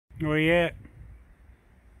Where you at?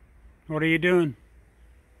 What are you doing?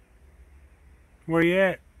 Where you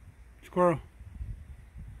at, squirrel?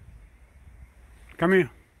 Come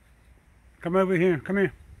here. Come over here. Come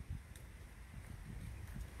here.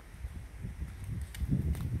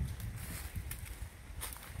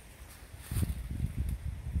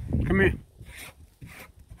 Come here.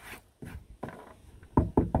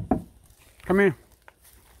 Come here.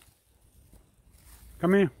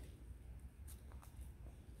 Come here.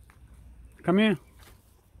 Come here.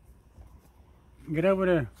 Get over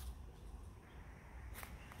there.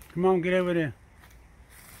 Come on, get over there.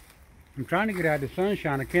 I'm trying to get out of the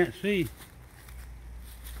sunshine. I can't see.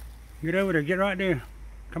 Get over there. Get right there.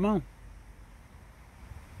 Come on.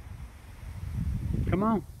 Come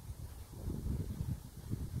on.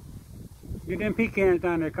 Get them pecans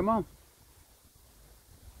down there. Come on.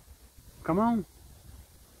 Come on.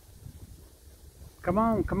 Come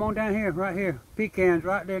on. Come on down here. Right here. Pecans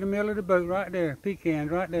right there in the middle of the boat. Right there.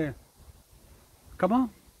 Pecans right there. Come on.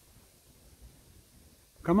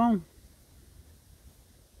 Come on.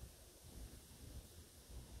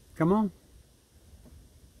 Come on.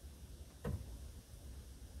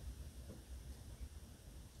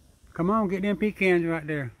 Come on, get them pecans right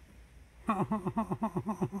there. That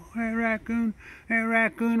raccoon right there, that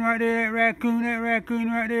raccoon right there,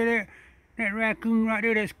 that raccoon right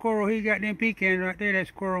there, that squirrel, he got them pecans right there, that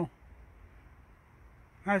squirrel.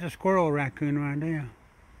 That's a squirrel raccoon right there.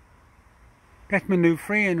 That's my new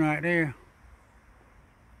friend right there.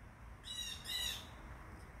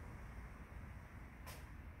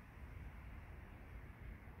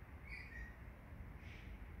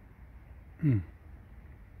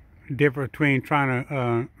 Difference between trying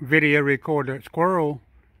to video record a squirrel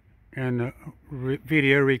and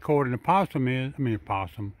video recording a possum is,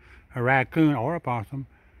 a raccoon or a possum,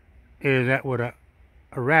 is that with a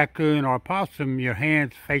raccoon or a possum, your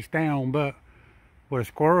hands face down, but with a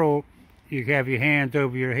squirrel, you have your hands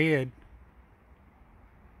over your head.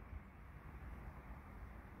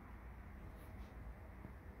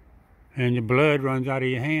 And your blood runs out of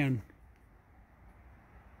your hand.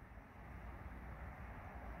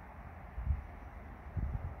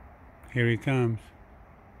 Here he comes.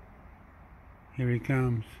 Here he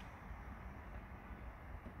comes.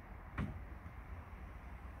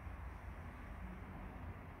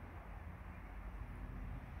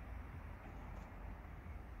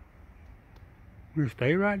 You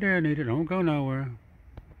stay right there, Anita. Don't go nowhere.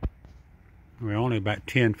 We're only about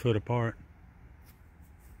 10 foot apart.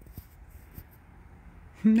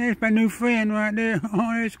 There's my new friend right there.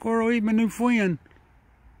 Oh, there's Squirrel. He's my new friend.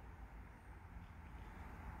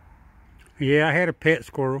 Yeah, I had a pet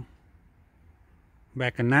squirrel.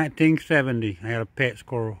 Back in 1970, I had a pet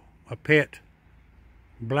squirrel. A pet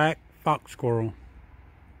black fox squirrel.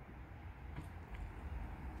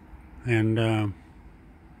 And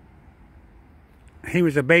he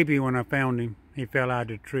was a baby when I found him. He fell out of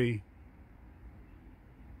the tree.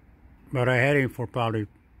 But I had him for probably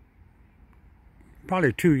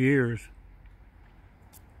 2 years.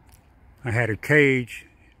 I had a cage.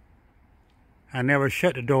 I never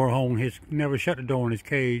shut the door on his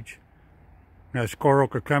cage. Now, a squirrel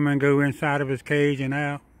could come and go inside of his cage and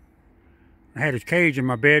out. I had his cage in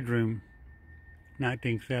my bedroom,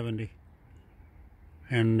 1970.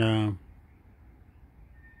 And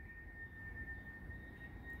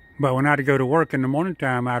but when I'd go to work in the morning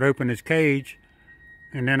time, I'd open his cage,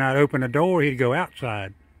 and then I'd open the door. He'd go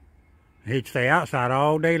outside. He'd stay outside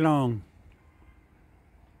all day long.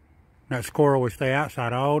 That squirrel would stay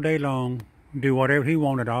outside all day long, do whatever he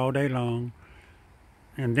wanted all day long.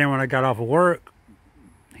 And then when I got off of work,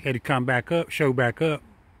 he had to come back up, show back up,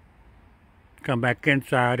 come back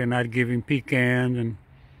inside, and I'd give him pecans and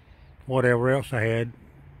whatever else I had.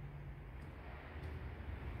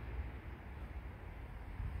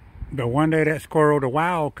 But one day that squirrel, the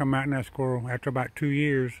wild come out in that squirrel after about 2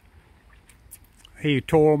 years. He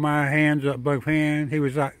tore my hands up, both hands. He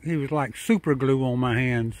was like super glue on my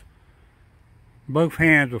hands. Both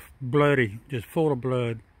hands were bloody, just full of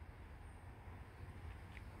blood.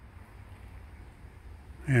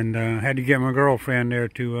 And I had to get my girlfriend there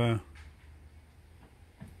to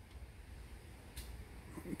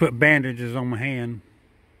put bandages on my hand.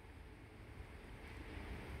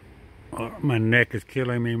 My neck is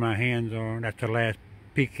killing me, my hands are. That's the last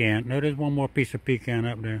pecan. No, there's one more piece of pecan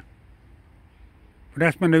up there. But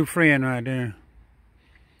that's my new friend right there.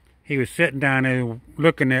 He was sitting down there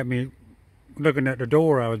looking at me, looking at the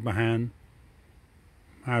door I was behind.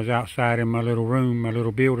 I was outside in my little room, my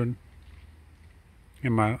little building.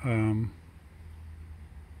 In my, I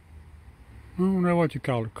don't know what you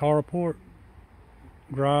call it, carport,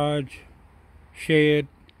 garage, shed,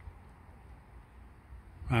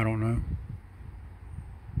 I don't know.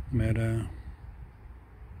 But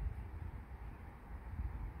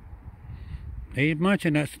he's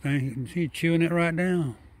munching that thing. He's chewing it right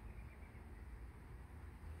down.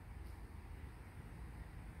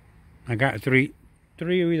 I got three or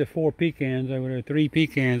either 4 pecans over there. 3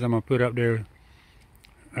 pecans I'm gonna put up there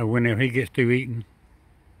whenever he gets through eating.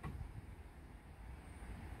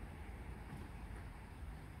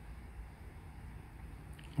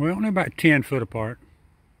 We're only about 10 foot apart.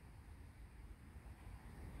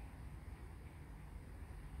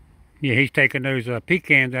 Yeah, he's taking those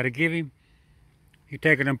pecans that I give him. He's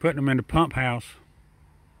taking them, putting them in the pump house.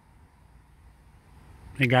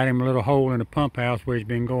 He got him a little hole in the pump house where he's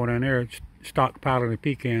been going in there, stockpiling the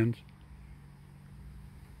pecans.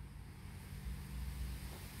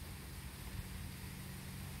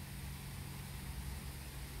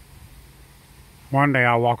 One day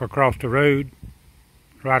I'll walk across the road,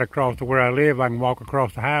 right across to where I live. I can walk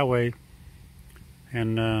across the highway,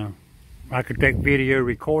 and I could take video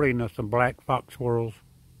recording of some black fox squirrels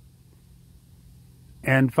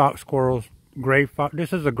and fox squirrels, gray fox.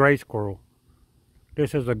 This is a gray squirrel.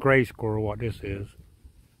 This is a gray squirrel, what this is.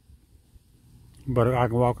 But I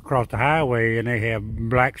can walk across the highway and they have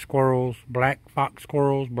black squirrels, black fox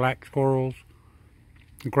squirrels, black squirrels,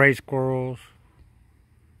 gray squirrels,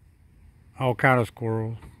 all kind of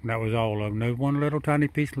squirrels. That was all of them. There's one little tiny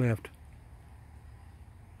piece left.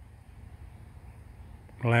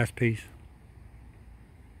 The last piece.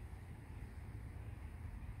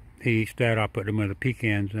 He eats that. I put them with the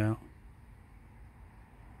pecans out.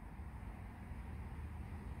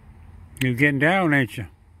 You're getting down, ain't you?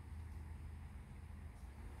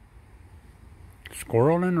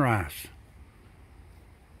 Squirrel and rice.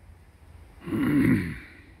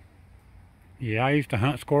 Yeah, I used to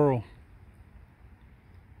hunt squirrel.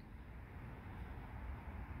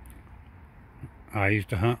 I used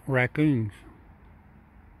to hunt raccoons.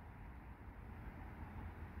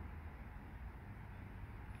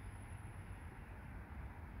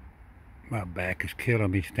 My back is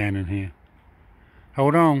killing me standing here.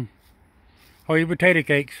 Hold on. Hold your potato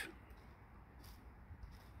cakes.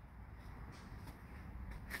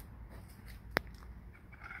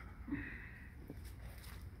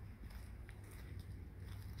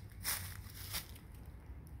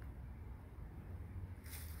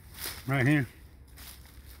 Right here.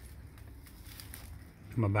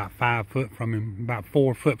 I'm about 5 foot from him, about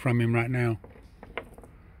 4 foot from him right now.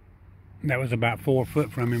 That was about 4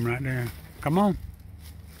 foot from him right there. Come on.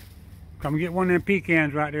 Come get one of them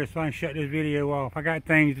pecans right there so I can shut this video off. I got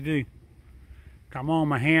things to do. Come on,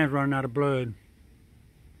 my hand's running out of blood.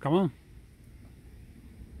 Come on.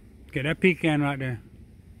 Get that pecan right there.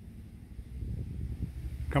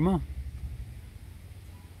 Come on.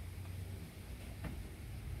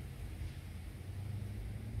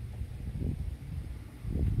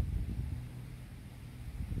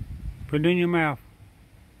 Put it in your mouth.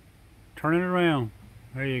 Turn it around.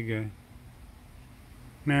 There you go.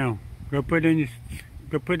 Now, go put it in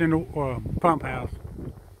the pump house.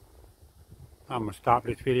 I'm gonna stop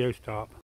this video. Stop.